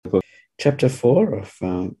chapter 4 of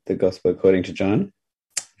the Gospel according to John,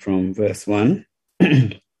 from verse 1.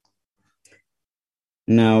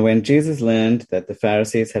 Now, when Jesus learned that the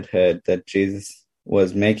Pharisees had heard that Jesus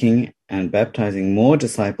was making and baptizing more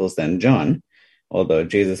disciples than John, although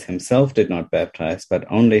Jesus himself did not baptize, but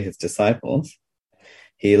only his disciples,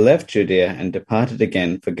 he left Judea and departed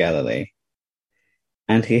again for Galilee.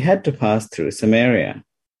 And he had to pass through Samaria.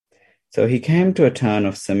 So he came to a town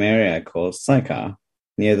of Samaria called Sychar,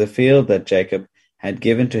 near the field that Jacob had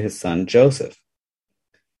given to his son Joseph.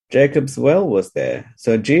 Jacob's well was there,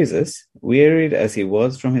 so Jesus, wearied as he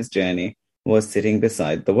was from his journey, was sitting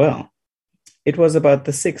beside the well. It was about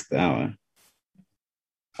the 6th hour.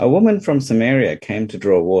 A woman from Samaria came to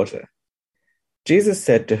draw water. Jesus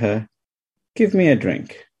said to her, "Give me a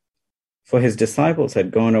drink," for his disciples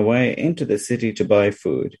had gone away into the city to buy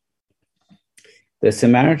food. The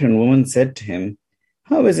Samaritan woman said to him,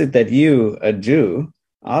 "How is it that you, a Jew,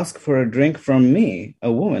 ask for a drink from me,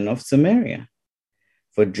 a woman of Samaria?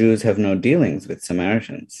 For Jews have no dealings with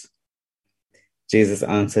Samaritans." Jesus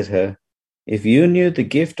answered her, "If you knew the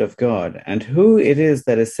gift of God and who it is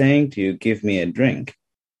that is saying to you, 'Give me a drink,'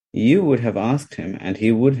 you would have asked him, and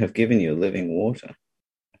he would have given you living water."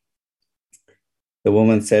 The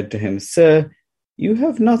woman said to him, "Sir, you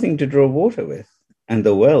have nothing to draw water with, and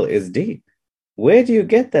the well is deep. Where do you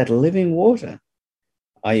get that living water?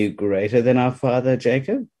 Are you greater than our father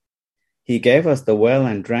Jacob? He gave us the well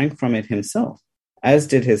and drank from it himself, as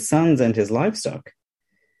did his sons and his livestock."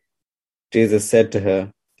 Jesus said to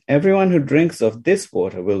her, "Everyone who drinks of this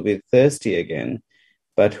water will be thirsty again,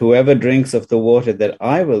 but whoever drinks of the water that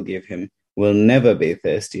I will give him will never be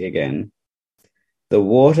thirsty again. The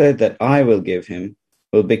water that I will give him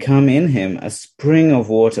will become in him a spring of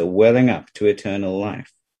water welling up to eternal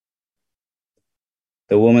life."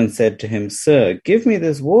 The woman said to him, "Sir, give me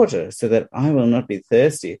this water so that I will not be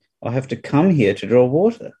thirsty or have to come here to draw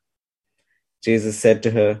water." Jesus said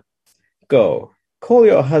to her, "Go, call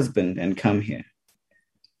your husband and come here."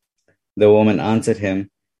 The woman answered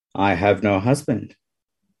him, "I have no husband."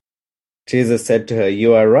 Jesus said to her,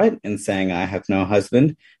 "You are right in saying, 'I have no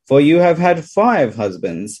husband,' for you have had 5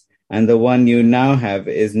 husbands, and the one you now have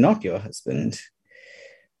is not your husband.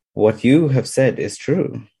 What you have said is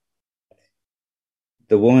true."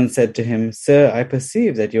 The woman said to him, "Sir, I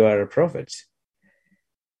perceive that you are a prophet.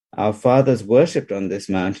 Our fathers worshipped on this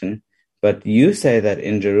mountain, but you say that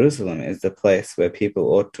in Jerusalem is the place where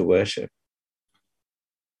people ought to worship."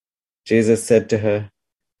 Jesus said to her,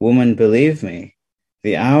 "Woman, believe me,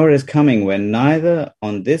 the hour is coming when neither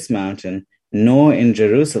on this mountain nor in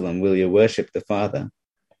Jerusalem will you worship the Father.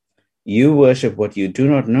 You worship what you do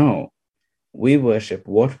not know. We worship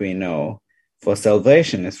what we know, for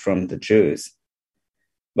salvation is from the Jews.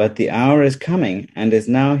 But the hour is coming and is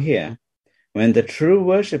now here, when the true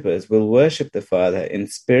worshippers will worship the Father in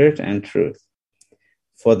spirit and truth.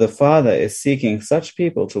 For the Father is seeking such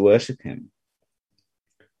people to worship him.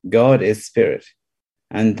 God is spirit,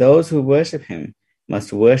 and those who worship him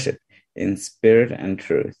must worship in spirit and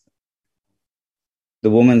truth."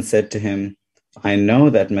 The woman said to him, "I know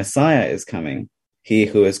that Messiah is coming, he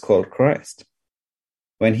who is called Christ.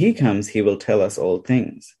 When he comes, he will tell us all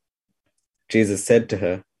things." Jesus said to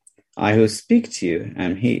her, "I who speak to you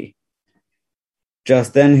am he."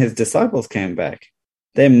 Just then his disciples came back.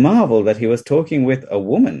 They marveled that he was talking with a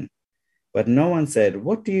woman, but no one said,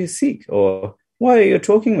 "What do you seek?" or "Why are you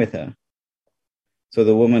talking with her?" So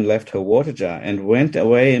the woman left her water jar and went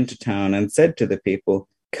away into town and said to the people,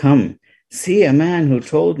 "Come, see a man who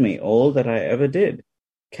told me all that I ever did.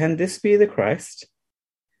 Can this be the Christ?"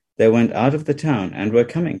 They went out of the town and were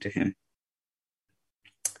coming to him.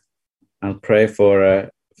 I'll pray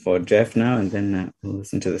for Jeff now, and then we'll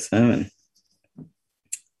listen to the sermon.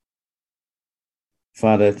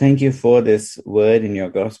 Father, thank you for this word in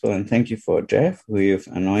your gospel, and thank you for Jeff, who you've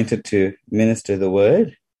anointed to minister the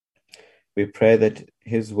word. We pray that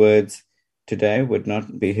his words today would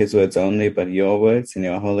not be his words only, but your words in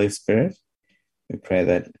your Holy Spirit. We pray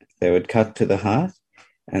that they would cut to the heart,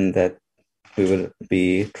 and that we would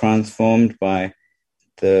be transformed by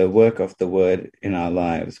the work of the word in our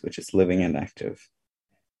lives, which is living and active.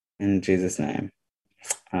 In Jesus' name,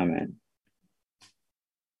 amen.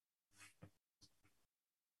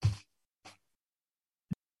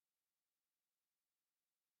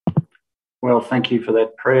 Well, thank you for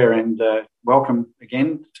that prayer, and welcome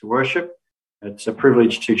again to worship. It's a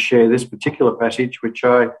privilege to share this particular passage, which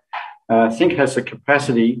I think has the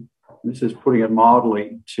capacity, this is putting it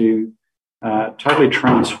mildly, to totally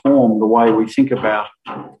transform the way we think about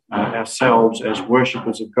ourselves as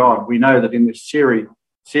worshippers of God. We know that in this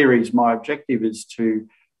series, my objective is to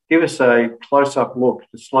give us a close-up look,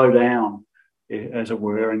 to slow down, as it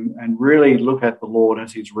were, and really look at the Lord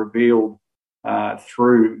as he's revealed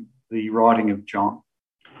through the writing of John.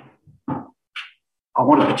 I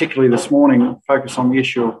want to particularly this morning focus on the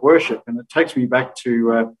issue of worship, and it takes me back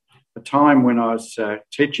to a time when I was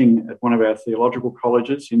teaching at one of our theological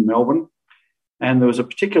colleges in Melbourne, and there was a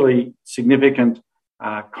particularly significant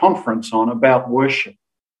conference on about worship.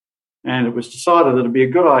 And it was decided that it'd be a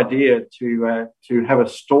good idea to have a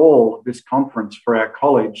stall at this conference for our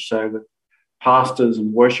college, so that pastors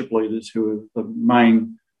and worship leaders, who are the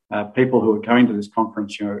main people who are going to this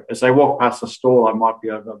conference, as they walk past the stall, I might be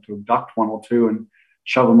able to abduct one or two and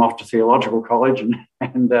shove them off to theological college, and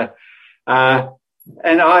I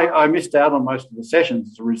missed out on most of the sessions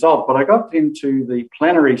as a result. But I got into the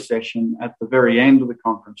plenary session at the very end of the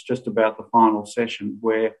conference, just about the final session,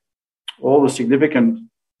 where all the significant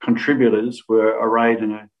contributors were arrayed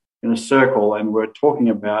in a circle and were talking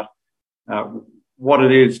about what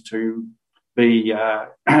it is to be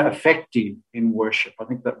effective in worship. I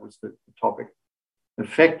think that was the topic,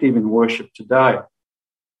 effective in worship today.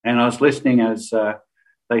 And I was listening as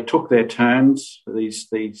they took their turns, these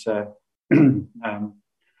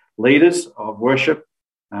leaders of worship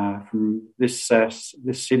from this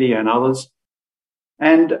city and others.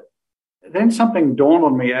 And then something dawned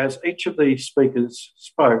on me as each of these speakers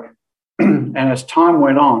spoke, and as time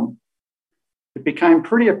went on, it became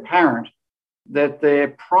pretty apparent that their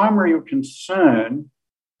primary concern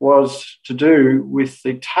was to do with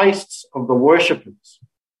the tastes of the worshippers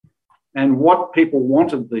and what people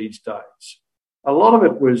wanted these days. A lot of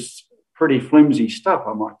it was pretty flimsy stuff,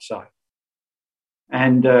 I might say.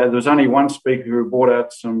 And there was only one speaker who brought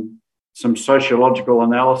out some sociological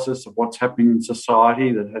analysis of what's happening in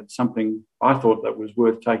society that had something I thought that was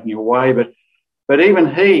worth taking away. But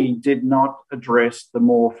even he did not address the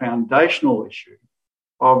more foundational issue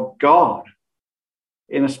of God.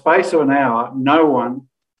 In a space of an hour, no one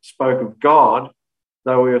spoke of God,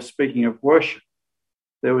 though we were speaking of worship.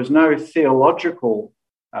 There was no theological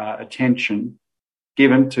attention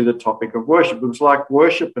given to the topic of worship. It was like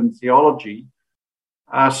worship and theology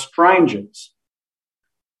are strangers.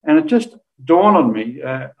 And it just dawned on me,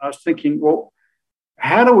 I was thinking, well,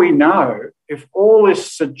 how do we know if all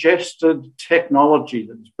this suggested technology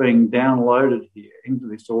that's being downloaded here into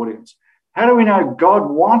this audience, how do we know God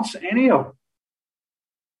wants any of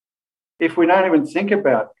it? If we don't even think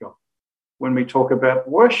about God when we talk about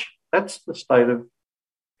worship, that's the state of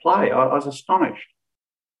play. I was astonished.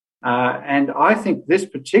 And I think this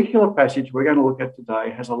particular passage we're going to look at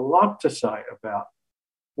today has a lot to say about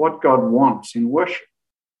what God wants in worship.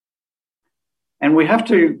 And we have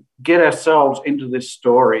to get ourselves into this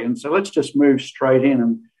story. And so let's just move straight in.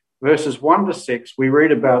 And verses 1 to 6, we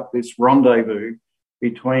read about this rendezvous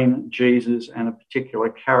between Jesus and a particular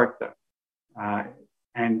character.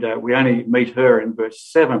 And we only meet her in verse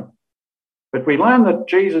 7. But we learn that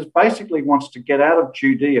Jesus basically wants to get out of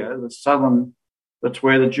Judea, the southern, that's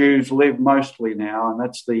where the Jews live mostly now, and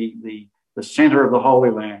that's the centre of the Holy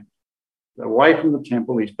Land, away from the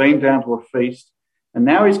temple. He's been down to a feast, and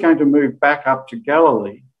now he's going to move back up to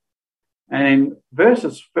Galilee. And in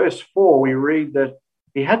verse 4, we read that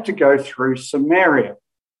he had to go through Samaria,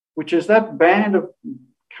 which is that band of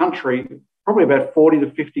country, probably about 40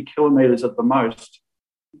 to 50 kilometres at the most,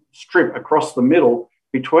 strip across the middle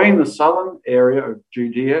between the southern area of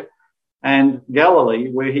Judea and Galilee,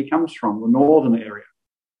 where he comes from, the northern area.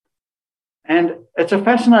 And it's a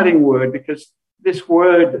fascinating word, because this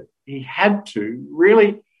word, he had to,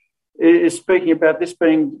 really is speaking about this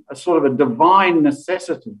being a sort of a divine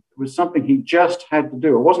necessity. It was something he just had to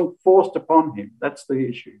do. It wasn't forced upon him. That's the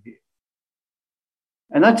issue here.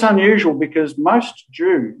 And that's unusual, because most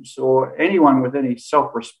Jews, or anyone with any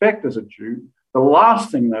self-respect as a Jew, the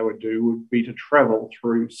last thing they would do would be to travel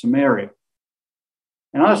through Samaria.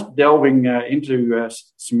 And I was delving into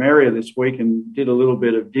Samaria this week and did a little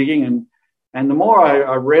bit of digging. And the more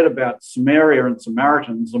I read about Samaria and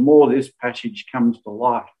Samaritans, the more this passage comes to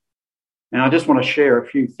light. And I just want to share a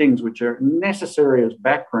few things which are necessary as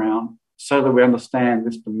background so that we understand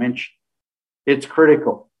this dimension. It's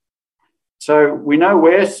critical. So we know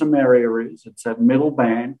where Samaria is. It's that middle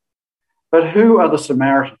band. But who are the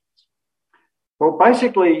Samaritans? Well,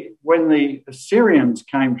 basically, when the Assyrians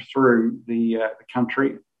came through the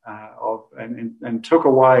country and took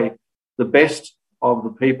away the best of the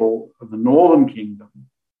people of the northern kingdom,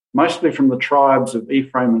 mostly from the tribes of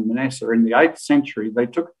Ephraim and Manasseh, in the 8th century, they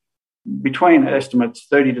took between estimates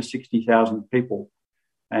 30 to 60,000 people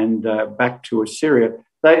and back to Assyria.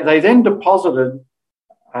 They then deposited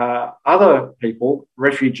other people,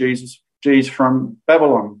 refugees from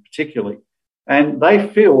Babylon particularly, And they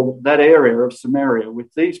filled that area of Samaria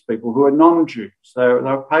with these people who are non-Jews. They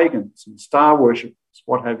were pagans and star worshippers,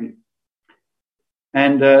 what have you.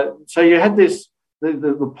 And so you had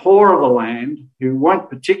the poor of the land who weren't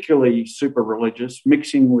particularly super religious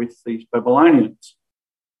mixing with these Babylonians.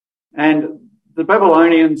 And the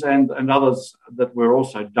Babylonians and others that were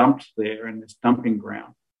also dumped there in this dumping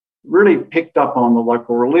ground really picked up on the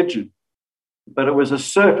local religion. But it was a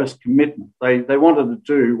surface commitment. They wanted to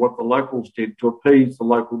do what the locals did to appease the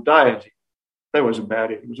local deity. That was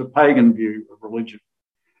about it. It was a pagan view of religion.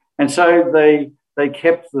 And so they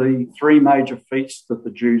kept the three major feasts that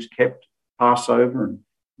the Jews kept, Passover and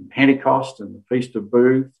Pentecost and the Feast of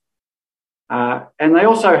Booths. And they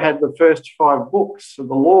also had the first 5 books of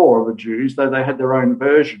the law of the Jews, though they had their own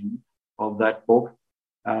version of that book,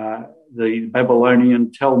 the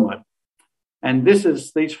Babylonian Talmud. And these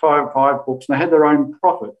five books, and they had their own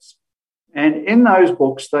prophets. And in those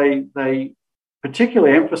books, they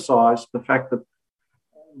particularly emphasised the fact that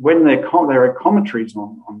when there are commentaries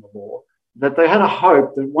on the law, that they had a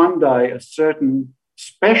hope that one day a certain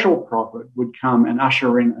special prophet would come and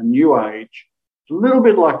usher in a new age, a little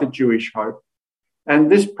bit like the Jewish hope.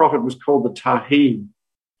 And this prophet was called the Tahib,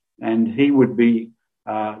 and he would be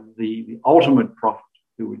the ultimate prophet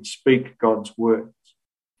who would speak God's words.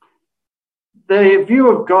 Their view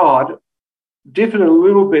of God differed a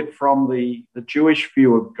little bit from the Jewish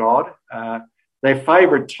view of God. Their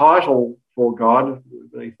favourite title for God,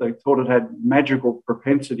 they thought it had magical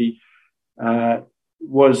propensity,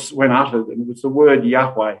 was when uttered, and it was the word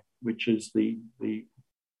Yahweh, which is the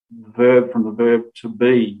verb from the verb to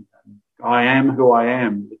be. I am who I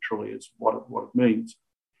am, literally, is what it means.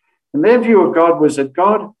 And their view of God was that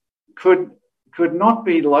God could not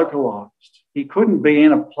be localized. He couldn't be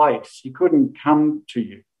in a place. He couldn't come to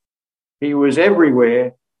you. He was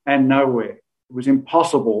everywhere and nowhere. It was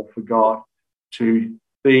impossible for God to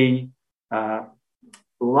be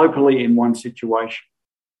locally in one situation.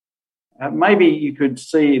 Maybe you could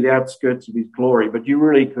see the outskirts of his glory, but you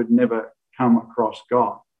really could never come across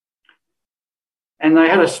God. And they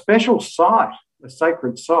had a special site, a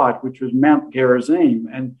sacred site, which was Mount Gerizim.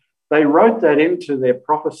 And they wrote that into their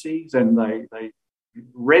prophecies, and they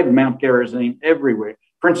read Mount Gerizim everywhere.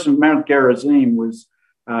 For instance, Mount Gerizim was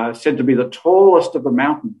said to be the tallest of the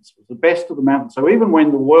mountains, the best of the mountains. So even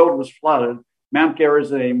when the world was flooded, Mount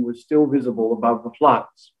Gerizim was still visible above the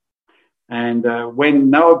floods. And when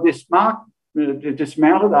Noah dismounted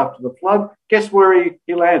after the flood, guess where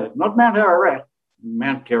he landed? Not Mount Ararat,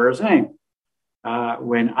 Mount Gerizim.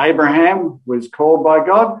 When Abraham was called by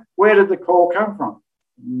God, where did the call come from?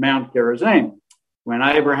 Mount Gerizim. When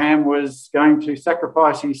Abraham was going to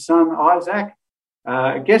sacrifice his son Isaac,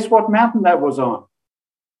 guess what mountain that was on?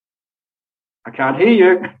 I can't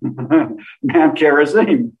hear you. Mount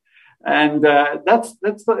Gerizim. And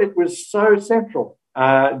it was so central.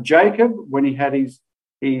 Jacob, when he had his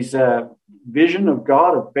vision of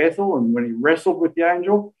God at Bethel, and when he wrestled with the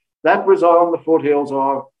angel, that was on the foothills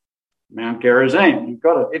of Mount Gerizim. You've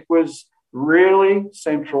got it. It was really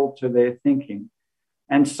central to their thinking.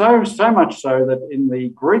 And so much so that in the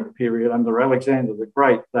Greek period under Alexander the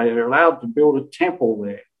Great, they are allowed to build a temple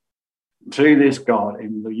there to this god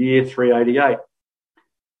in the year 388.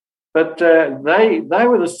 But they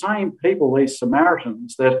were the same people, these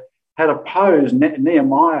Samaritans, that had opposed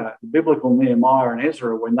Nehemiah, the biblical Nehemiah and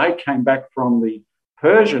Ezra, when they came back from the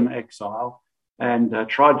Persian exile and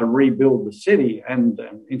tried to rebuild the city and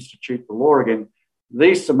institute the law again.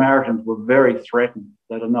 These Samaritans were very threatened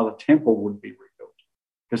that another temple would be rebuilt,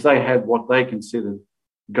 because they had what they considered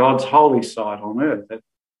God's holy site on earth at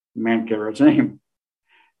Mount Gerizim.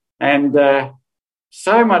 And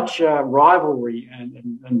so much rivalry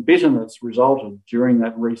and bitterness resulted during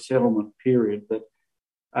that resettlement period that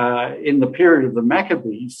in the period of the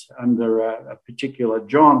Maccabees, under a particular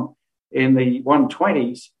John, in the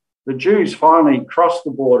 120s, the Jews finally crossed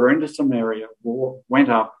the border into Samaria, went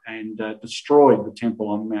up and destroyed the temple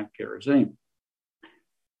on Mount Gerizim.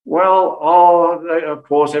 Well, of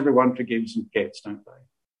course, everyone forgives and forgets, don't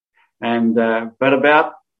they? And but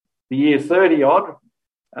about the year 30-odd,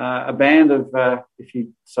 a band of, if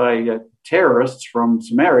you say, terrorists from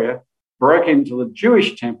Samaria broke into the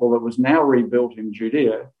Jewish temple that was now rebuilt in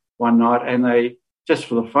Judea one night, and they, just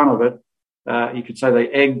for the fun of it, you could say they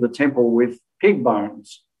egged the temple with pig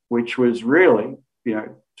bones, which was really,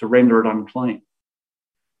 to render it unclean.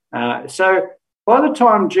 So by the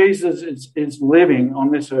time Jesus is living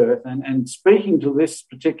on this earth and speaking to this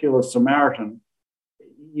particular Samaritan,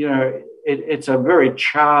 it's a very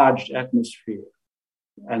charged atmosphere.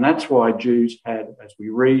 And that's why Jews had, as we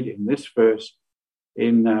read in this verse,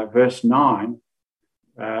 in verse 9,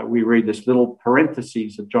 we read this little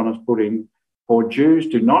parenthesis that John has put in, for Jews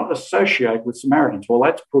do not associate with Samaritans. Well,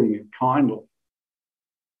 that's putting it kindly.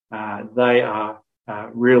 They are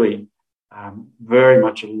really very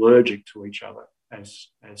much allergic to each other as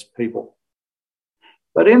people.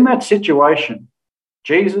 But in that situation,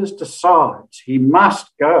 Jesus decides he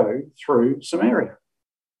must go through Samaria.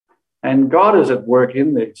 And God is at work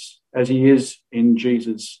in this, as he is in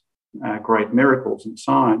Jesus' great miracles and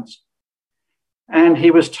signs. And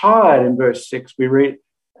he was tired, in verse 6, we read,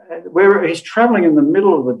 where he's travelling in the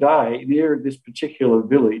middle of the day near this particular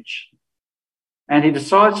village, and he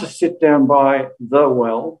decides to sit down by the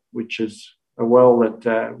well, which is a well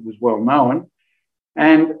that was well known,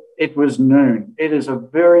 and it was noon. It is a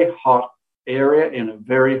very hot area in a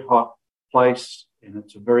very hot place, and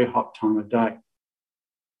it's a very hot time of day.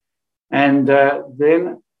 And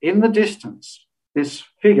then in the distance, this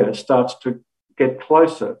figure starts to get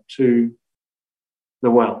closer to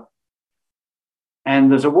the well.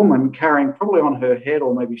 And there's a woman carrying, probably on her head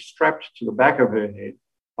or maybe strapped to the back of her head,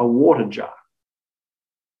 a water jar.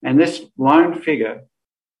 And this lone figure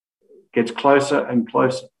gets closer and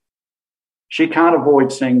closer. She can't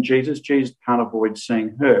avoid seeing Jesus. Jesus can't avoid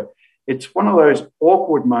seeing her. It's one of those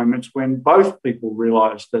awkward moments when both people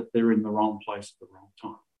realise that they're in the wrong place at the wrong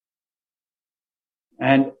time.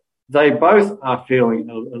 And they both are feeling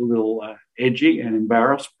a little edgy and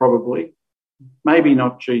embarrassed, probably. Maybe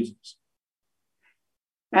not Jesus.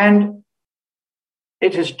 And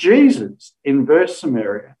it is Jesus in verse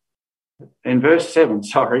 7,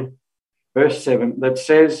 that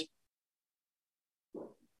says,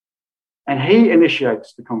 and he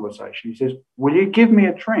initiates the conversation. He says, will you give me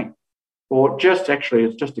a drink? Or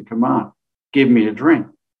it's just a command, give me a drink.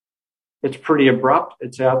 It's pretty abrupt.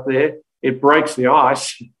 It's out there. It breaks the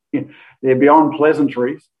ice. They're beyond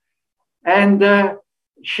pleasantries. And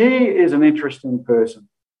she is an interesting person.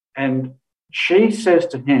 And she says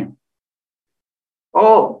to him,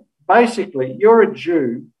 oh, basically, you're a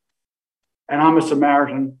Jew and I'm a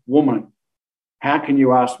Samaritan woman. How can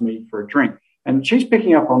you ask me for a drink? And she's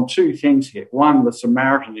picking up on two things here. One, the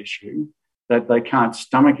Samaritan issue, that they can't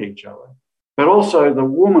stomach each other, but also the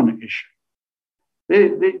woman issue.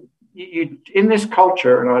 In this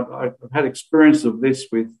culture, and I've had experience of this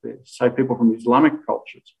with, say, people from Islamic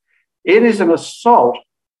cultures, it is an assault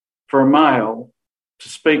for a male to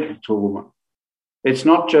speak to a woman. It's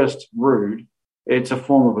not just rude, it's a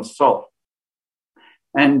form of assault.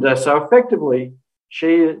 And so effectively,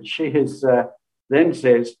 she has then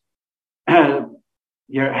says, how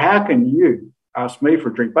can you ask me for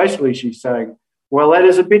a drink? Basically, she's saying, well, that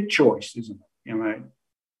is a bit choice, isn't it?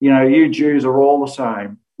 You Jews are all the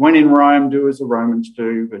same. When in Rome, do as the Romans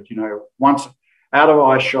do. But, once out of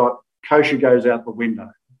eye shot, kosher goes out the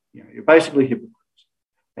window. You're basically hypocrites.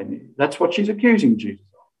 And that's what she's accusing Jesus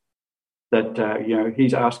of, that,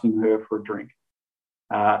 he's asking her for a drink.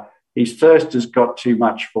 His thirst has got too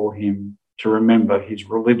much for him to remember his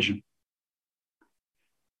religion.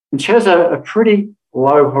 And she has a pretty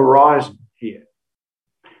low horizon here.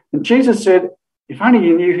 And Jesus said, if only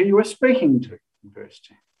you knew who you were speaking to, in verse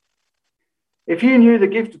 10. If you knew the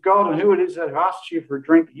gift of God and who it is that asks you for a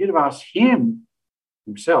drink, you'd have asked him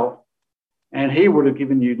himself, and he would have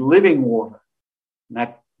given you living water.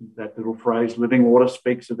 And that little phrase, living water,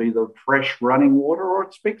 speaks of either fresh running water or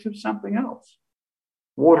it speaks of something else,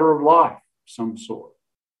 water of life of some sort.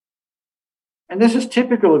 And this is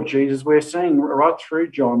typical of Jesus. We're seeing right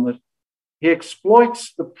through John that he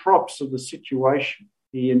exploits the props of the situation.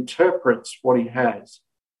 He interprets what he has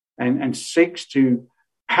and seeks to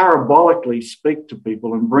parabolically speak to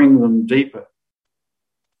people and bring them deeper.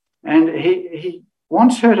 And he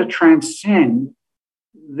wants her to transcend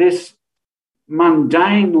this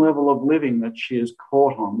mundane level of living that she is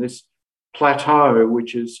caught on, this plateau,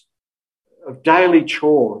 which is of daily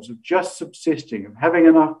chores, of just subsisting, of having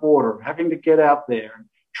enough water, of having to get out there and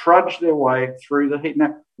trudge their way through the heat.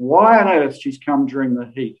 Now, why on earth she's come during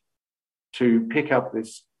the heat to pick up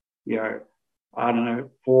this,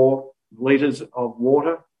 4 litres of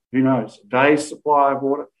water? Who knows? A day's supply of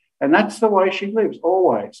water. And that's the way she lives,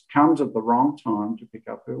 always comes at the wrong time to pick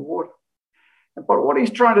up her water. But what he's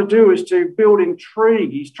trying to do is to build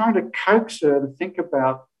intrigue. He's trying to coax her to think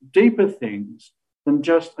about deeper things than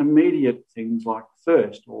just immediate things like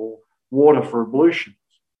thirst or water for ablutions.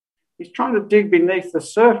 He's trying to dig beneath the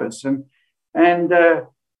surface, and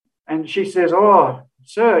she says, "Oh,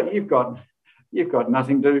 sir, you've got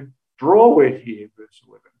nothing to draw with here." Verse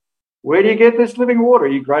 11. Where do you get this living water? Are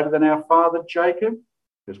you greater than our father Jacob?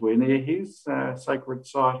 Because we're near his sacred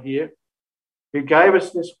site here. Who gave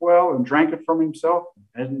us this well and drank it from himself,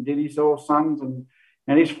 and did his all sons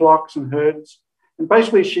and his flocks and herds. And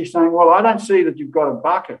basically she's saying, well, I don't see that you've got a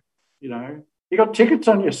bucket, you know. You got tickets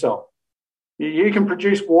on yourself. You can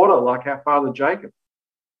produce water like our father Jacob.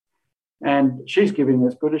 And she's giving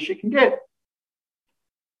as good as she can get.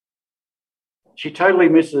 She totally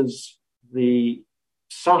misses the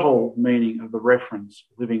subtle meaning of the reference,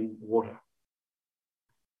 living water.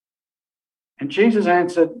 And Jesus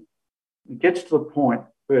answered, it gets to the point,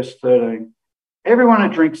 verse 13, everyone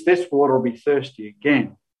who drinks this water will be thirsty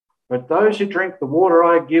again, but those who drink the water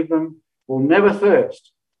I give them will never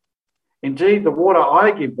thirst. Indeed, the water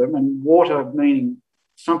I give them, and water meaning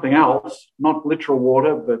something else, not literal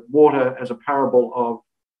water, but water as a parable of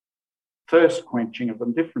thirst quenching of a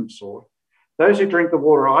different sort. Those who drink the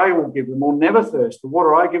water I will give them will never thirst. The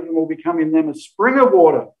water I give them will become in them a spring of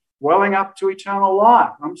water, welling up to eternal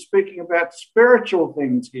life. I'm speaking about spiritual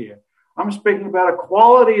things here. I'm speaking about a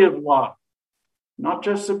quality of life, not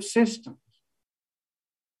just subsistence.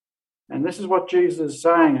 And this is what Jesus is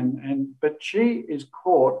saying. But she is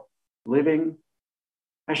caught living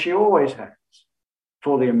as she always has,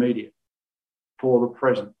 for the immediate, for the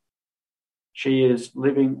present. She is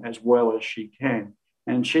living as well as she can.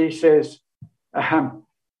 And she says,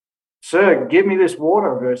 sir, give me this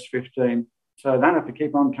water, verse 15, so I don't have to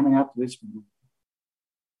keep on coming out to this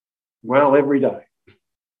well every day.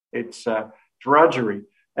 It's drudgery.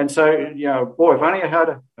 And so, you know, boy, if only I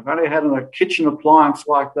had a kitchen appliance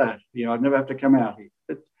like that, you know, I'd never have to come out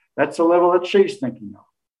here. That's the level that she's thinking of.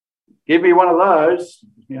 Give me one of those,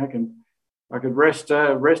 you know, I could rest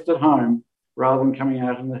at home rather than coming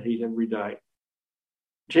out in the heat every day.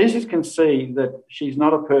 Jesus can see that she's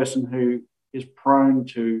not a person who is prone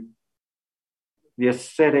to the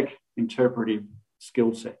aesthetic interpretive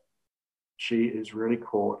skill set. She is really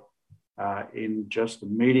caught in just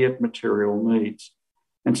immediate material needs.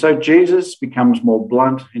 And so Jesus becomes more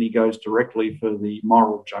blunt and he goes directly for the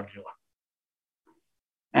moral jugular.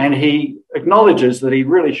 And he acknowledges that he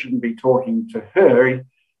really shouldn't be talking to her.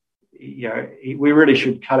 We really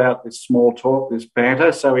should cut out this small talk, this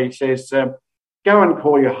banter. So he says, go and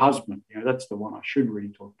call your husband. You know, that's the one I should really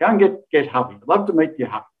talk. Go and get hubby. I'd love to meet your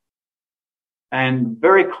hubby. And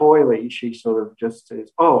very coyly, she sort of just says,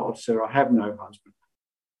 oh, sir, I have no husband.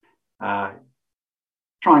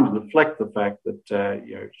 Trying to deflect the fact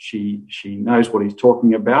that she knows what he's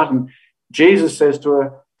talking about. And Jesus says to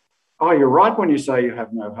her, oh, you're right when you say you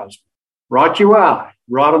have no husband. Right you are.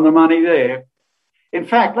 Right on the money there. In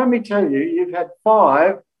fact, let me tell you, you've had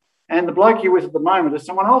 5, and the bloke you're with at the moment is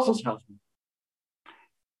someone else's husband.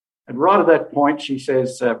 And right at that point, she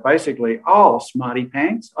says, basically, oh, smarty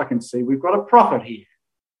pants, I can see we've got a prophet here.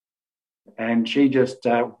 And she just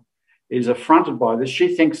is affronted by this.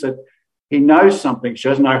 She thinks that he knows something. She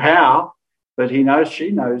doesn't know how, but she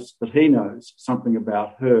knows that he knows something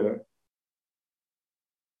about her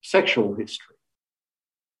sexual history,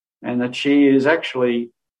 and that she is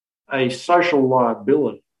actually a social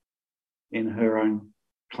liability in her own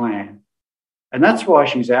clan. And that's why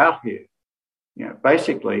she's out here. You know,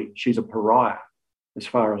 basically, she's a pariah as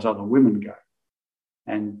far as other women go.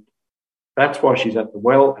 And that's why she's at the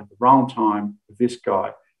well at the wrong time with this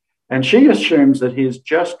guy. And she assumes that he's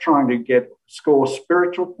just trying to score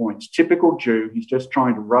spiritual points. Typical Jew, he's just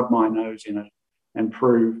trying to rub my nose in it and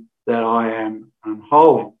prove that I am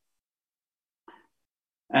unholy.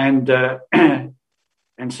 And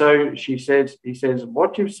so he says,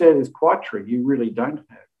 what you've said is quite true. You really don't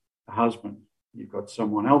have a husband. You've got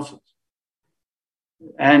someone else's.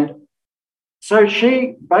 And so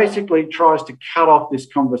she basically tries to cut off this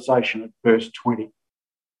conversation at verse 20.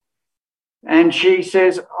 And she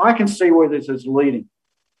says, I can see where this is leading.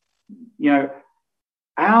 You know,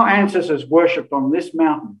 our ancestors worshipped on this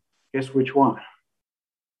mountain. Guess which one?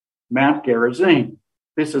 Mount Gerizim.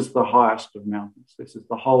 This is the highest of mountains. This is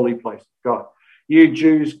the holy place of God. You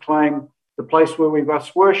Jews claim the place where we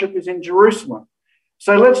must worship is in Jerusalem.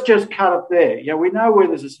 So let's just cut it there. Yeah, we know where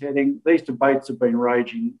this is heading. These debates have been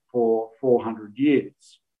raging for 400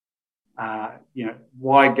 years.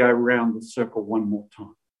 Why go round the circle one more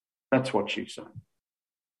time? That's what she's saying.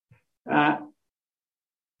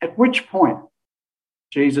 At which point,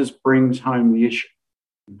 Jesus brings home the issue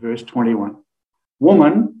in verse 21.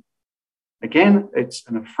 Woman, again, it's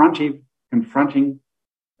an confronting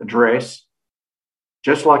address,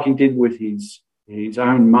 just like he did with his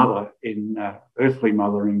own mother, earthly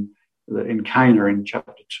mother in Cana in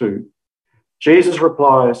chapter 2. Jesus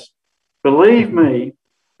replies, believe me,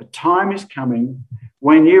 a time is coming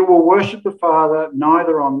when you will worship the Father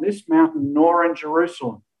neither on this mountain nor in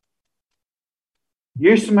Jerusalem.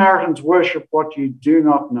 You Samaritans worship what you do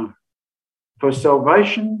not know, for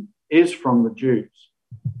salvation is from the Jews.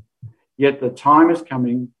 Yet the time is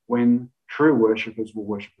coming when true worshippers will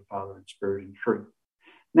worship the Father in spirit and truth.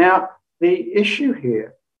 Now, the issue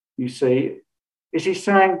here, you see, is he's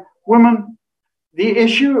saying, women, the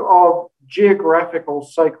issue of geographical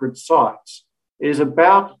sacred sites is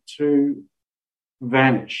about to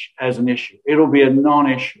vanish as an issue. It'll be a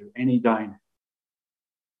non-issue any day now.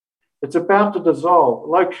 It's about to dissolve.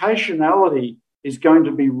 Locationality is going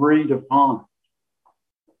to be redefined.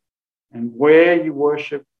 And where you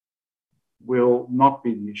worship will not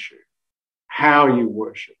be the issue. How you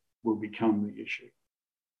worship will become the issue.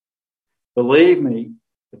 Believe me,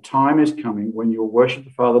 the time is coming when you'll worship the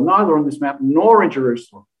Father, neither on this mountain nor in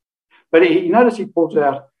Jerusalem. But notice he pulls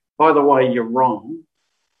out, by the way, you're wrong.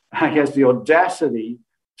 He has the audacity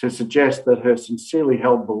to suggest that her sincerely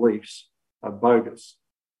held beliefs are bogus.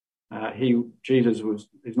 Jesus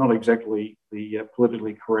is not exactly the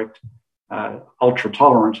politically correct,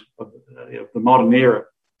 ultra-tolerant of the modern era.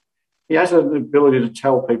 He has an ability to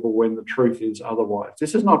tell people when the truth is otherwise.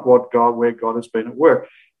 This is not where God has been at work.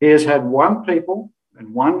 He has had one people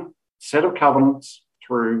and one set of covenants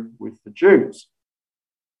through with the Jews.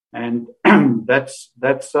 And that's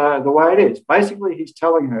the way it is. Basically, he's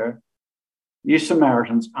telling her, you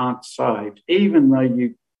Samaritans aren't saved, even though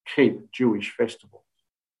you keep Jewish festivals,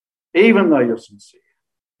 even though you're sincere,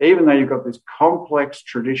 even though you've got this complex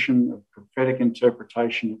tradition of prophetic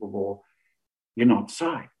interpretation of the law, you're not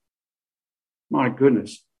saved. My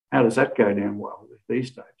goodness, how does that go down well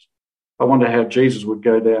these days? I wonder how Jesus would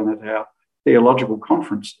go down at our theological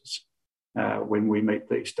conferences when we meet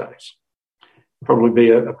these days. Probably be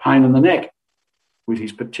a pain in the neck with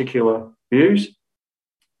his particular views.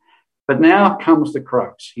 But now comes the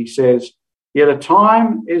crux. He says, yet a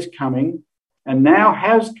time is coming and now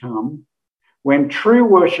has come when true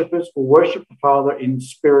worshippers will worship the Father in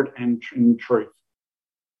spirit and in truth.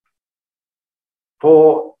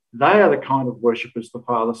 For they are the kind of worshippers the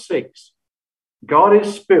Father seeks. God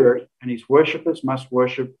is spirit, and his worshippers must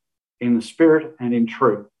worship in the spirit and in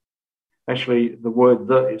truth. Actually, the word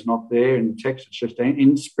 "the" is not there in the text. It's just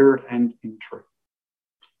in spirit and in truth.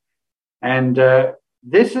 And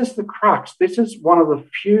this is the crux. This is one of the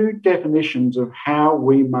few definitions of how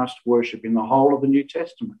we must worship in the whole of the New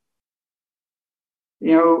Testament.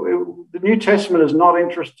 You know, the New Testament is not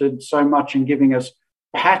interested so much in giving us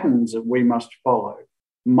patterns that we must follow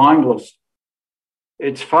mindlessly.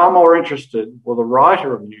 It's far more interested, well, the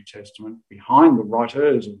writer of the New Testament, behind the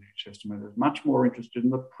writers of the New Testament, is much more interested in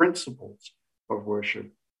the principles of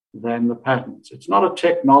worship than the patterns. It's not a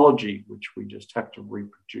technology which we just have to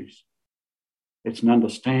reproduce. It's an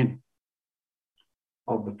understanding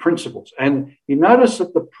of the principles. And you notice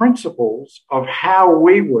that the principles of how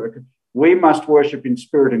we work, we must worship in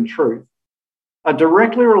spirit and truth, are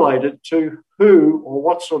directly related to who or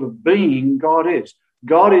what sort of being God is.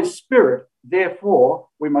 God is spirit, therefore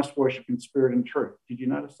we must worship in spirit and truth. Did you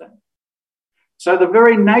notice that? So the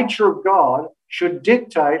very nature of God should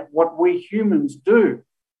dictate what we humans do.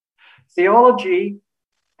 Theology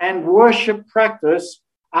and worship practice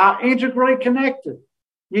are integrally connected.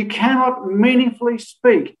 You cannot meaningfully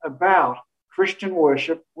speak about Christian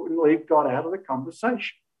worship and leave God out of the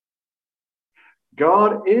conversation.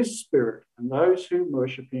 God is spirit, and those who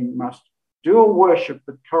worship him must do a worship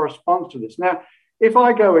that corresponds to this. Now, if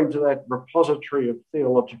I go into that repository of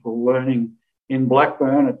theological learning in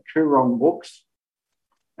Blackburn at Koorong Books,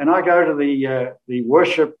 and I go to the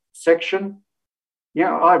worship section, you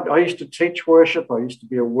know, I used to teach worship. I used to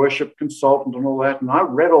be a worship consultant and all that, and I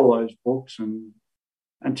read all those books and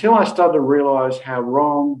until I started to realise how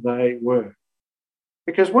wrong they were.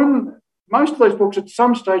 Because when most of those books at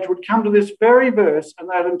some stage would come to this very verse and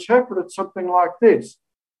they'd interpret it something like this.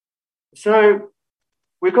 So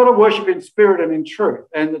we've got to worship in spirit and in truth.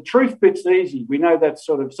 And the truth bit's easy. We know that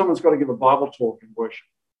sort of, someone's got to give a Bible talk in worship,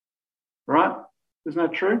 right? Isn't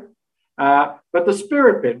that true? But the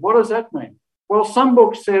spirit bit, what does that mean? Well, some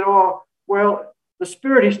books said, the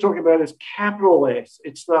spirit he's talking about is capital S.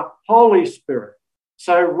 It's the Holy Spirit.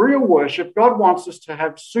 So real worship, God wants us to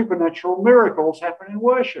have supernatural miracles happen in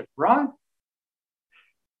worship, right?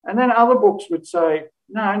 And then other books would say,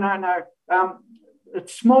 no.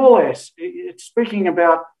 It's small s. It's speaking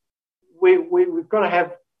about we've got to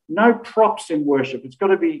have no props in worship. It's got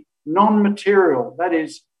to be non-material, that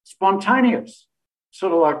is spontaneous,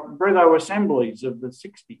 sort of like Bretho assemblies of the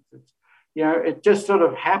 60s. It just sort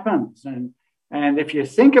of happens. And if you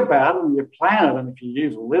think about it and you plan it, and if you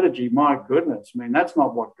use a liturgy, my goodness, I mean, that's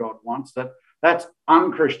not what God wants. That's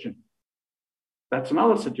unchristian. That's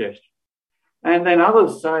another suggestion. And then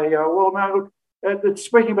others say, it's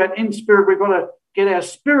speaking about in spirit, we've got to get our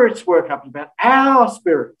spirits work up, about our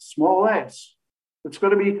spirits, small s. It's got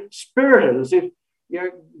to be spirited, as if,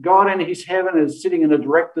 God in his heaven is sitting in a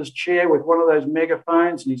director's chair with one of those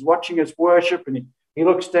megaphones, and he's watching us worship, and he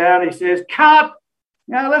looks down, he says, cut!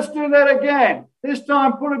 Now let's do that again. This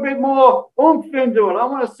time put a bit more oomph into it. I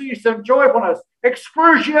want to see some joyfulness,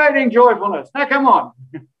 excruciating joyfulness. Now come on.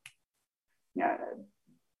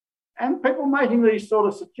 And people making these sort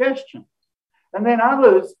of suggestions. And then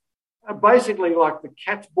others are basically like the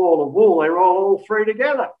cat's ball of wool. They roll all three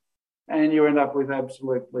together and you end up with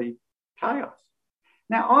absolutely chaos.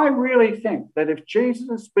 Now, I really think that if Jesus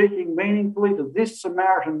is speaking meaningfully to this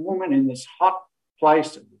Samaritan woman in this hot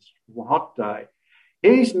place, this hot day,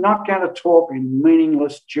 he's not going to talk in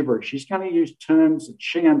meaningless gibberish. He's going to use terms that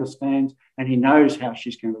she understands and he knows how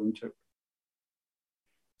she's going to interpret.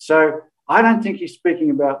 So I don't think he's speaking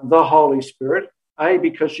about the Holy Spirit, A,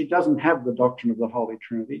 because she doesn't have the doctrine of the Holy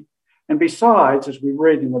Trinity. And besides, as we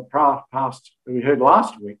read in the past, we heard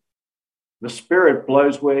last week, the Spirit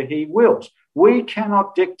blows where he wills. We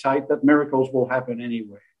cannot dictate that miracles will happen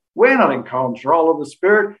anywhere. We're not in control of the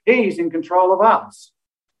Spirit. He's in control of us.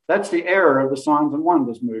 That's the error of the signs and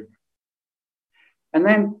wonders movement. And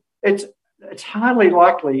then it's hardly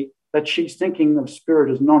likely that she's thinking of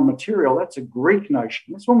spirit as non-material. That's a Greek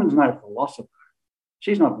notion. This woman's no philosopher.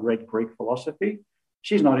 She's not read Greek philosophy.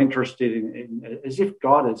 She's not interested in as if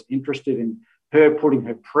God is interested in her putting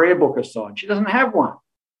her prayer book aside. She doesn't have one.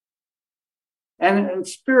 And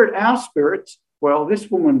spirit, our spirits, well, this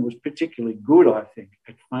woman was particularly good, I think,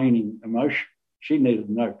 at feigning emotion. She needed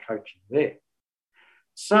no coaching there.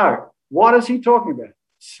 So what is he talking about?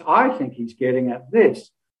 I think he's getting at this.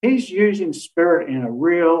 He's using spirit in a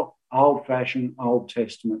real old-fashioned Old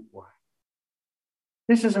Testament way.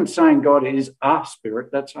 This isn't saying God is a spirit.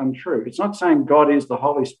 That's untrue. It's not saying God is the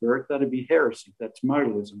Holy Spirit. That'd be heresy. That's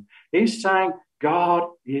modalism. He's saying God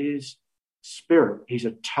is spirit. He's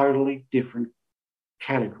a totally different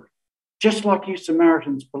category. Just like you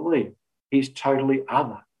Samaritans believe, he's totally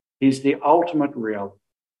other. He's the ultimate reality.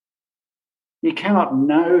 You cannot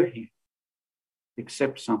know him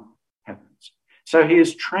except something happens. So he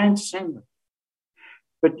is transcendent.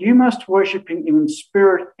 But you must worship him in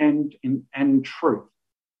spirit and in truth.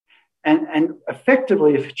 And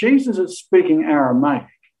effectively, if Jesus is speaking Aramaic,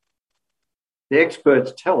 the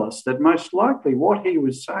experts tell us that most likely what he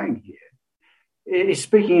was saying here is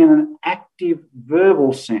speaking in an active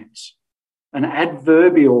verbal sense, an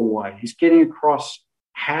adverbial way. He's getting across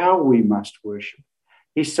how we must worship.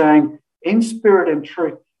 He's saying in spirit and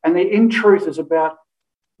truth, and the in truth is about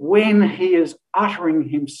when he is uttering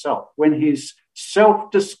himself, when he's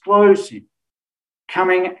self-disclosing,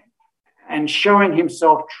 coming and showing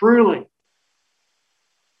himself truly.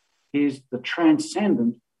 The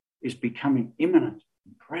transcendent is becoming immanent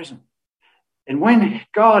and present. And when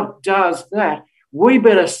God does that, we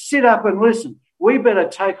better sit up and listen. We better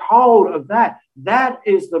take hold of that. That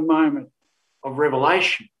is the moment of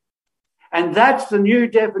revelation. And that's the new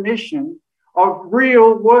definition of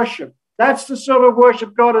real worship. That's the sort of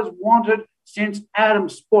worship God has wanted since Adam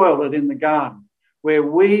spoiled it in the garden, where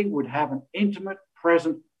we would have an intimate,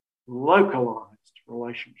 present, localized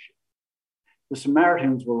relationship. The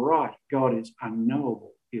Samaritans were right. God is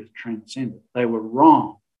unknowable. He is transcendent. They were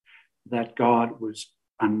wrong that God was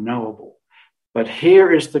unknowable. But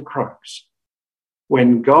here is the crux.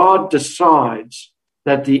 When God decides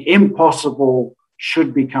that the impossible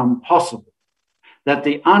should become possible, that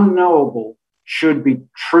the unknowable should be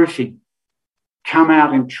truthy, come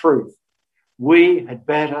out in truth, we had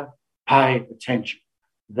better pay attention.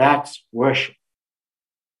 That's worship.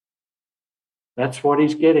 That's what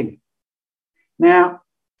he's getting at. Now,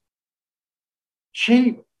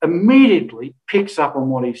 she immediately picks up on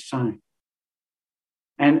what he's saying.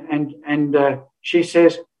 And she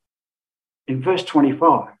says in verse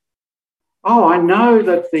 25, oh, I know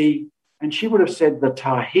that and she would have said the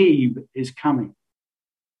Tahib is coming.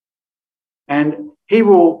 And he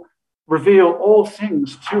will reveal all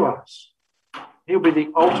things to us. He'll be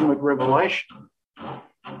the ultimate revelation.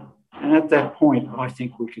 And at that point, I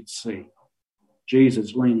think we could see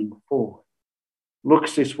Jesus leaning forward,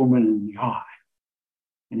 looks this woman in the eye,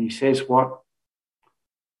 and he says what?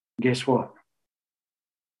 Guess what?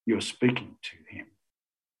 You're speaking to him.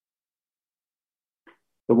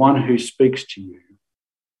 The one who speaks to you,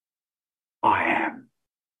 I am,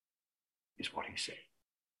 is what he said.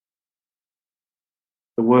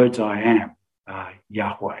 The words I am are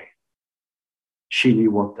Yahweh. She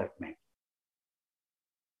knew what that meant.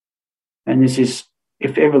 And this is,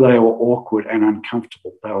 if ever they were awkward and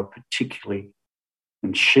uncomfortable, they were particularly,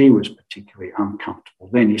 and she was particularly uncomfortable.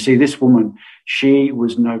 Then you see, this woman, she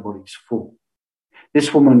was nobody's fool.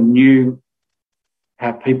 This woman knew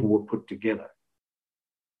how people were put together.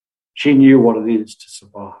 She knew what it is to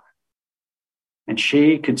survive. And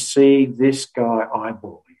she could see this guy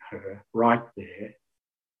eyeballing her right there.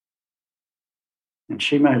 And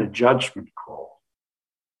she made a judgment call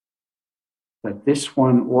that this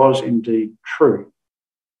one was indeed true.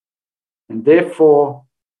 And therefore,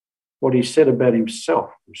 what he said about himself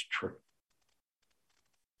was true.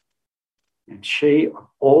 And she, of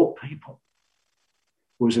all people,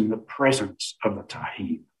 was in the presence of the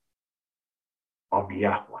Tahib, of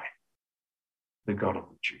Yahweh, the God of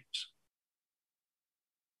the Jews.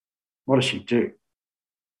 What does she do?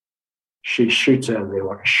 She shoots out of there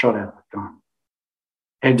like a shot out of a gun,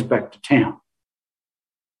 heads back to town.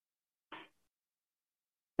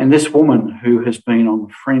 And this woman, who has been on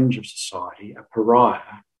the fringe of society, a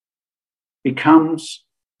pariah, becomes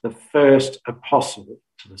the first apostle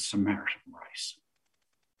to the Samaritan race.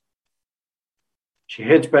 She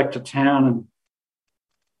heads back to town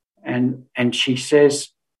and she says,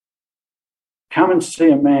 "Come and see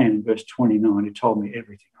a man," in verse 29, "who told me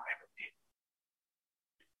everything I ever did."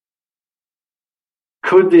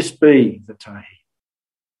 Could this be the Tahib?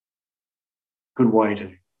 Good way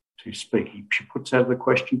to speak. She puts out the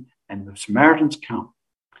question, and the Samaritans come,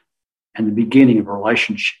 and the beginning of a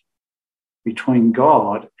relationship between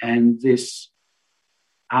God and this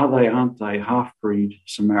are they, aren't they, half-breed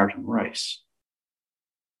Samaritan race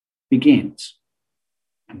begins.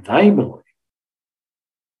 And they believe,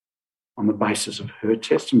 on the basis of her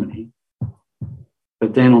testimony,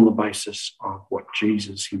 but then on the basis of what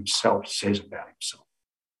Jesus himself says about himself.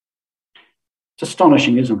 It's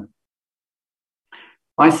astonishing, isn't it?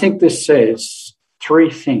 I think this says three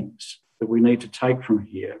things that we need to take from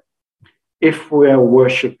here if our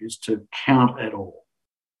worship is to count at all.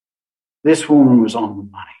 This woman was on the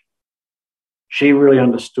money. She really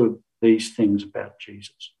understood these things about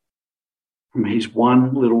Jesus. From his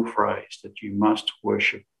one little phrase that you must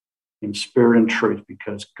worship in spirit and truth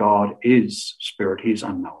because God is spirit, he is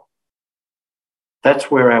unknowable.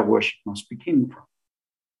 That's where our worship must begin from.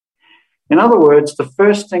 In other words, the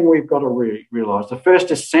first thing we've got to realise, the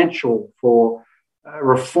first essential for a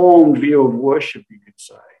reformed view of worship, you could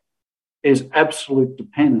say, is absolute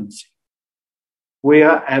dependency. We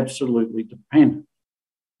are absolutely dependent.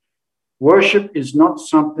 Worship is not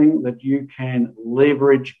something that you can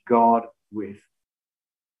leverage God with.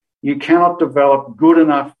 You cannot develop good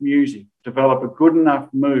enough music, develop a good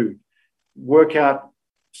enough mood, work out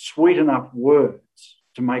sweet enough words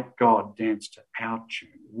to make God dance to our tune.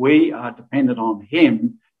 We are dependent on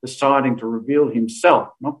him deciding to reveal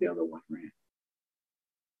himself, not the other way around.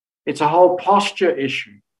 It's a whole posture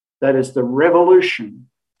issue that is the revolution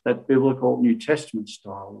that biblical New Testament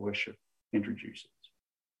style worship introduces.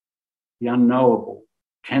 The unknowable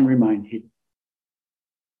can remain hidden.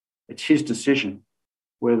 It's his decision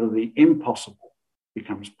whether the impossible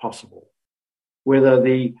becomes possible, whether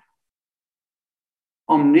the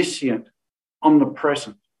omniscient,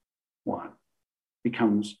 omnipresent one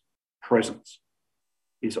becomes presence,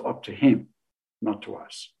 is up to him, not to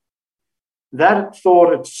us. That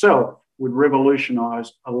thought itself would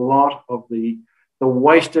revolutionise a lot of the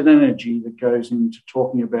wasted energy that goes into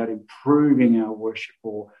talking about improving our worship,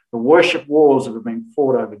 or the worship wars that have been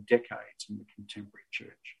fought over decades in the contemporary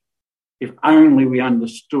church. If only we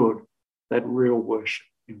understood that real worship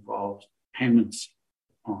involves dependency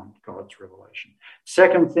on God's revelation.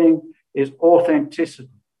 Second thing is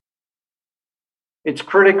authenticity. It's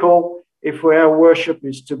critical if our worship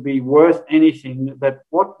is to be worth anything that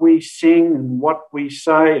what we sing and what we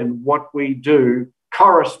say and what we do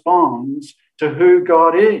corresponds to who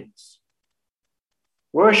God is.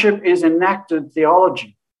 Worship is enacted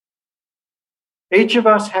theology. Each of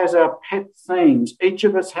us has our pet themes. Each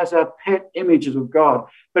of us has our pet images of God,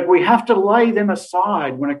 but we have to lay them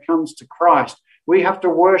aside when it comes to Christ. We have to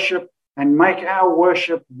worship and make our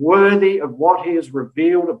worship worthy of what he has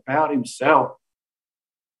revealed about himself.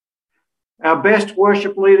 Our best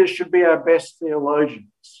worship leaders should be our best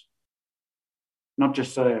theologians, not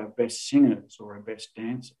just say our best singers or our best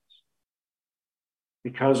dancers,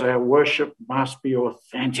 because our worship must be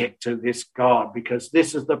authentic to this God, because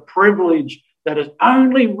this is the privilege that has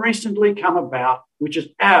only recently come about, which is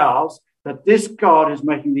ours, that this God is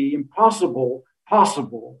making the impossible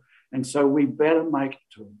possible. And so we better make it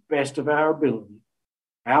to the best of our ability.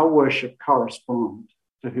 Our worship corresponds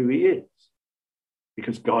to who he is,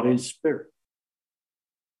 because God is spirit.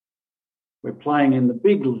 We're playing in the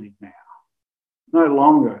big league now. No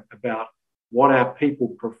longer about what our people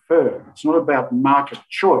prefer. It's not about market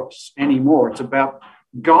choice anymore. It's about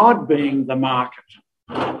God being the market,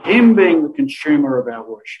 him being the consumer of our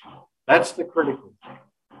worship. That's the critical thing.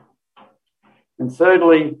 And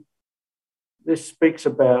thirdly, this speaks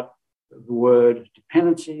about the word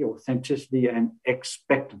dependency, authenticity, and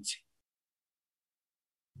expectancy.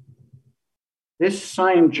 This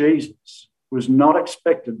same Jesus was not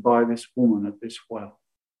expected by this woman at this well.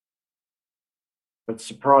 But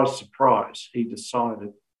surprise, surprise, he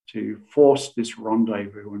decided to force this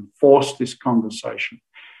rendezvous and force this conversation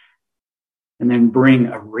and then bring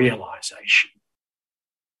a realization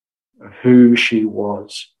of who she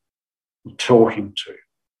was talking to.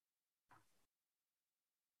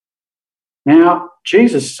 Now,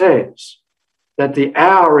 Jesus says that the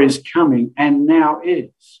hour is coming and now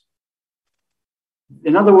is.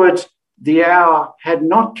 In other words, the hour had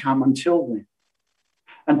not come until then.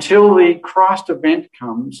 Until the Christ event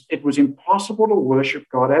comes, it was impossible to worship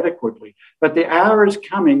God adequately. But the hour is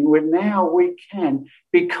coming where now we can,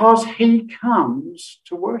 because he comes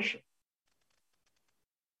to worship.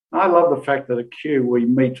 I love the fact that at Q we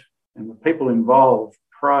meet and the people involved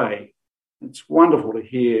pray. It's wonderful to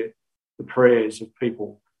hear the prayers of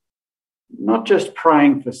people, not just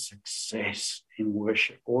praying for success in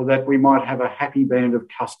worship or that we might have a happy band of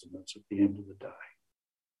customers at the end of the day,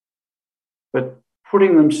 but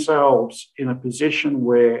putting themselves in a position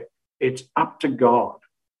where it's up to God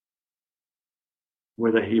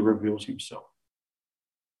whether he reveals himself.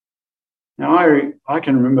 Now, I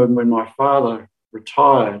can remember when my father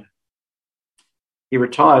retired. He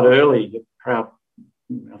retired early, I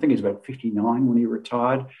think he was about 59 when he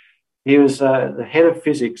retired. He was the head of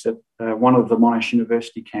physics at one of the Monash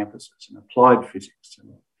University campuses in applied physics.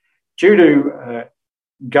 And due to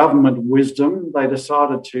government wisdom, they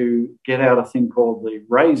decided to get out a thing called the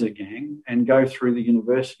Razor Gang and go through the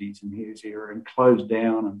universities in his era and close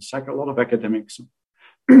down and sack a lot of academics,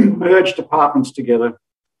 merge departments together.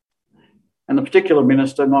 And the particular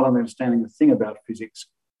minister, not understanding a thing about physics,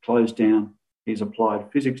 closed down his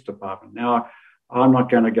applied physics department. Now, I'm not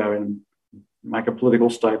going to go and make a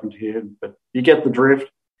political statement here, but you get the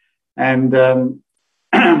drift. And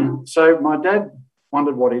so my dad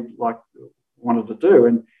wondered what he wanted to do.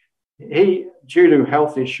 And he, due to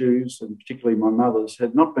health issues, and particularly my mother's,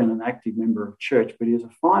 had not been an active member of church, but he was a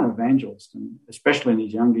fine evangelist, and especially in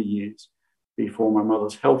his younger years before my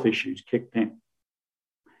mother's health issues kicked in.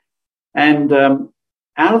 And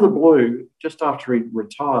out of the blue, just after he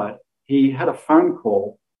retired, he had a phone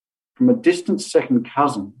call from a distant second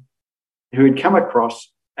cousin who he'd come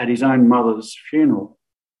across at his own mother's funeral.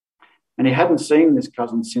 And he hadn't seen this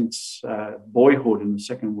cousin since boyhood in the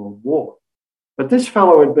Second World War. But this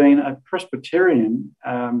fellow had been a Presbyterian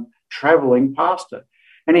travelling pastor.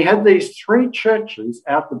 And he had these 3 churches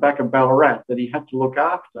out the back of Ballarat that he had to look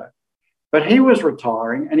after. But he was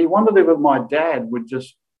retiring, and he wondered if my dad would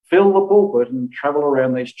just fill the pulpit and travel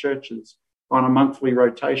around these churches on a monthly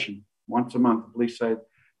rotation. Once a month, at least they'd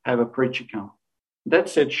have a preacher come. Dad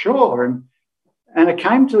said, sure. And it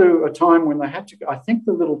came to a time when they had to go. I think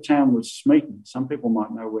the little town was Smeaton. Some people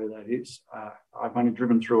might know where that is. I've only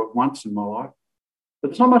driven through it once in my life. But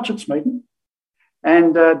there's not much at Smeaton.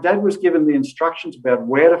 And Dad was given the instructions about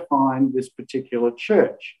where to find this particular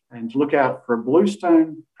church and to look out for a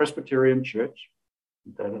Bluestone Presbyterian church.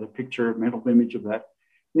 Dad had a picture, a mental image of that.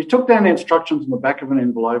 And he took down the instructions on the back of an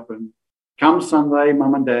envelope, and come Sunday,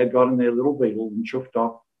 Mum and Dad got in their little Beetle and chuffed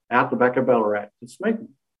off out the back of Ballarat to Smeaton.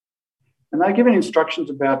 And they were given instructions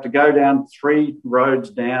about to go down 3 roads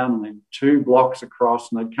down and then 2 blocks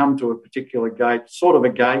across, and they'd come to a particular gate, sort of a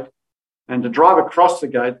gate, and to drive across the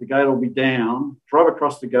gate will be down. Drive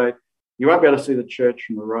across the gate, you won't be able to see the church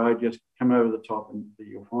from the road, just come over the top and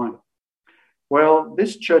you'll find it. Well,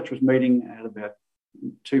 this church was meeting at about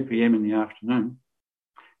 2 p.m. in the afternoon,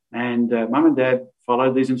 and Mum and Dad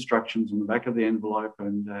followed these instructions on the back of the envelope,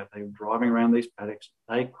 and they were driving around these paddocks.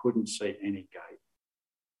 They couldn't see any gate.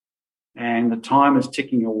 And the time is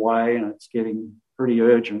ticking away, and it's getting pretty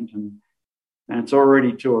urgent, and it's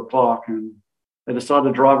already 2 o'clock, and they decided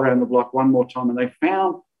to drive around the block one more time, and they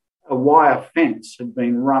found a wire fence had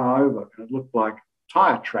been run over, and it looked like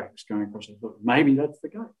tyre tracks going across it. They thought, maybe that's the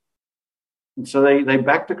gate. And so they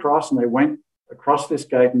backed across, and they went across this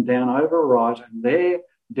gate and down over a rise, and there,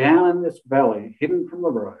 down in this valley, hidden from the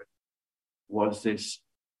road, was this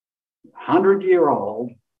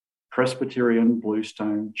 100-year-old Presbyterian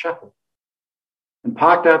Bluestone chapel. And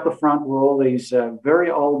parked out the front were all these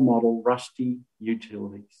very old model rusty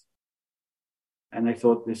utilities. And they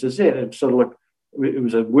thought, this is it. It sort of looked, it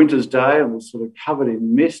was a winter's day and was sort of covered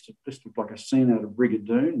in mist. It just looked like a scene out of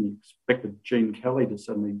Brigadoon, and you expected Gene Kelly to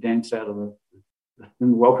suddenly dance out of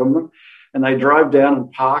and welcome them. And they drove down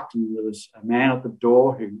and parked, and there was a man at the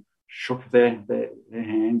door who shook their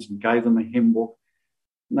hands and gave them a hymn book.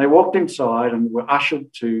 And they walked inside and were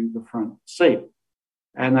ushered to the front seat.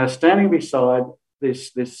 And they're standing beside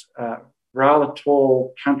this rather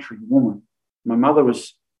tall country woman. My mother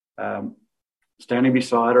was standing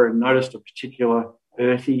beside her and noticed a particular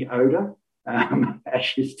earthy odour as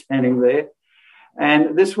she's standing there.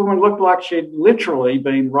 And this woman looked like she'd literally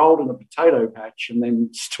been rolled in a potato patch and then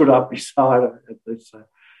stood up beside her at this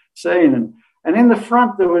scene. And in the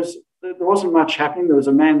front, there wasn't much happening. There was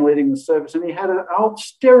a man leading the service, and he had an old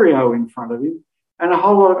stereo in front of him and a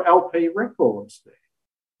whole lot of LP records there.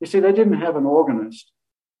 You see, they didn't have an organist.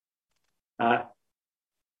 They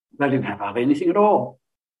didn't have hardly anything at all.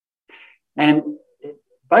 And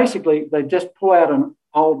basically, they just pull out an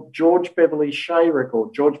old George Beverly Shea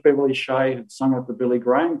record. George Beverly Shea had sung at the Billy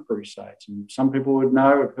Graham Crusades, and some people would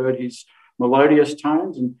know, have heard his melodious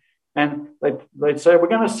tones, and they'd say, we're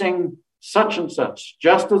going to sing such and such,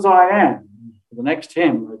 Just As I Am. For the next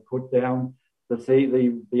hymn, they'd put down the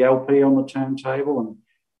LP on the turntable,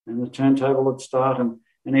 and the turntable would start, and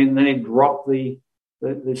then he'd drop the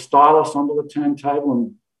stylus onto the turntable,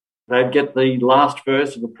 and they'd get the last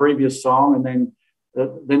verse of the previous song, and then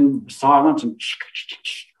silence, and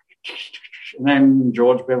then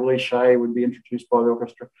George Beverly Shea would be introduced by the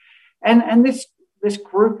orchestra. And this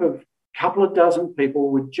group of couple of dozen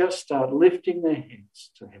people would just start lifting their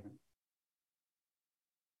heads to heaven.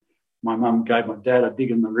 My mum gave my dad a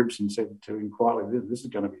dig in the ribs and said to him quietly, this is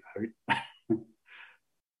going to be a hoot.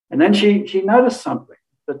 And then she noticed something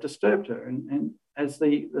that disturbed her. And as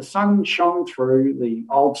the sun shone through the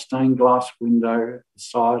old stained glass window at the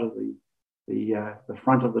side of the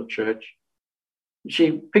front of the church,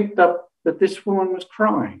 she picked up that this woman was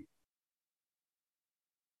crying.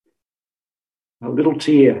 A little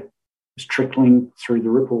tear was trickling through the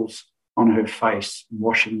ripples on her face,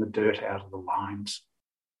 washing the dirt out of the lines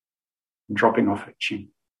and dropping off her chin.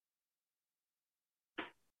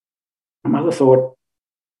 My mother thought,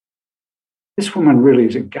 this woman really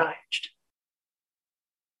is engaged.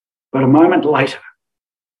 But a moment later,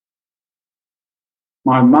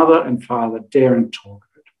 my mother and father daren't talk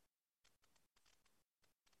of it.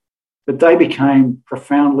 But they became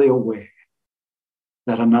profoundly aware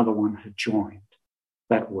that another one had joined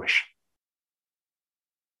that worship.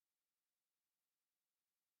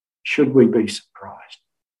 Should we be surprised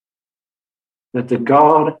that the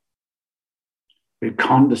God who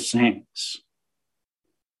condescends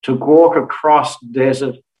to walk across the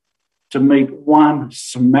desert to meet one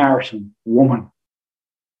Samaritan woman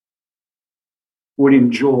would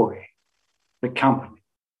enjoy the company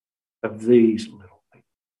of these little people?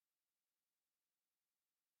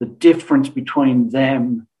 The difference between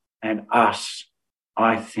them and us,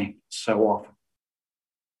 I think, so often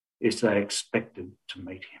is they expected to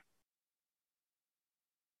meet him.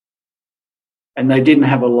 And they didn't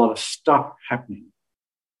have a lot of stuff happening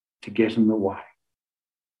to get in the way.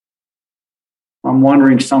 I'm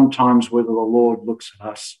wondering sometimes whether the Lord looks at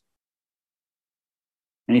us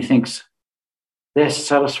and he thinks they're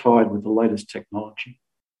satisfied with the latest technology.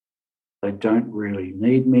 They don't really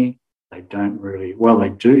need me. They do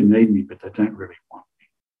need me, but they don't really want me.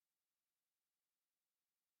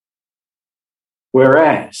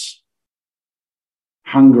 Whereas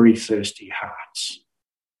hungry, thirsty hearts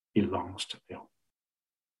he longs to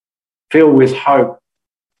fill with hope.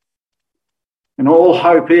 And all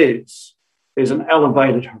hope is an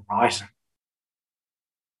elevated horizon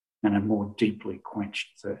and a more deeply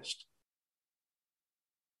quenched thirst.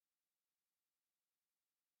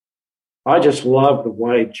 I just love the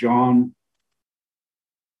way John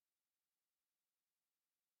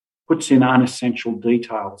puts in unessential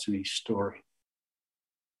details in his story.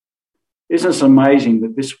 Isn't it amazing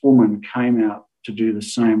that this woman came out to do the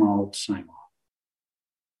same old, same old?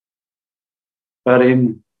 But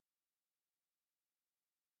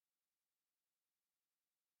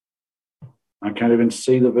I can't even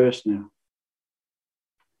see the verse now.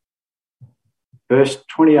 Verse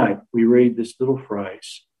 28, we read this little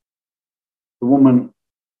phrase. The woman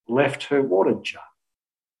left her water jar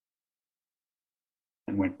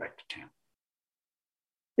and went back to town.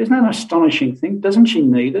 Isn't that an astonishing thing? Doesn't she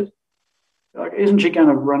need it? Isn't she going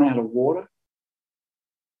to run out of water?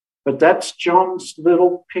 But that's John's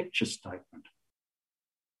little picture statement,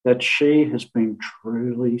 that she has been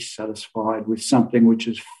truly satisfied with something which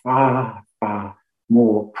is far, far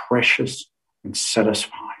more precious and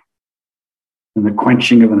satisfying than the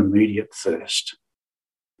quenching of an immediate thirst.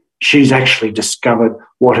 She's actually discovered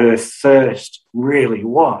what her thirst really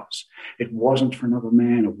was. It wasn't for another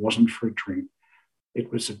man. It wasn't for a drink.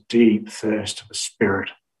 It was a deep thirst of a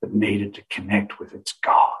spirit that needed to connect with its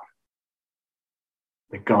God,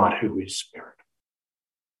 the God who is spirit.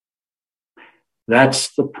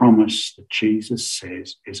 That's the promise that Jesus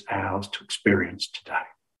says is ours to experience today.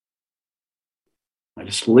 I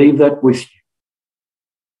just leave that with you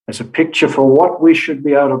as a picture for what we should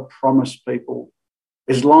be able to promise people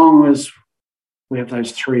as long as we have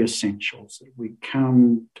those three essentials, that we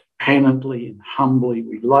come dependently and humbly,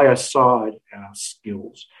 we lay aside our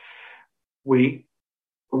skills. We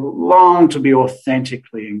long to be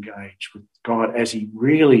authentically engaged with God as he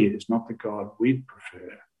really is, not the God we'd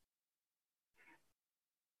prefer,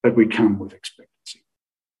 but we come with expectancy.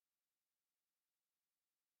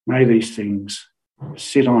 May these things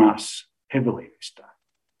sit on us heavily this day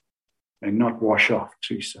and not wash off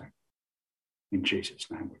too soon. In Jesus'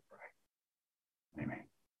 name we pray. Amen.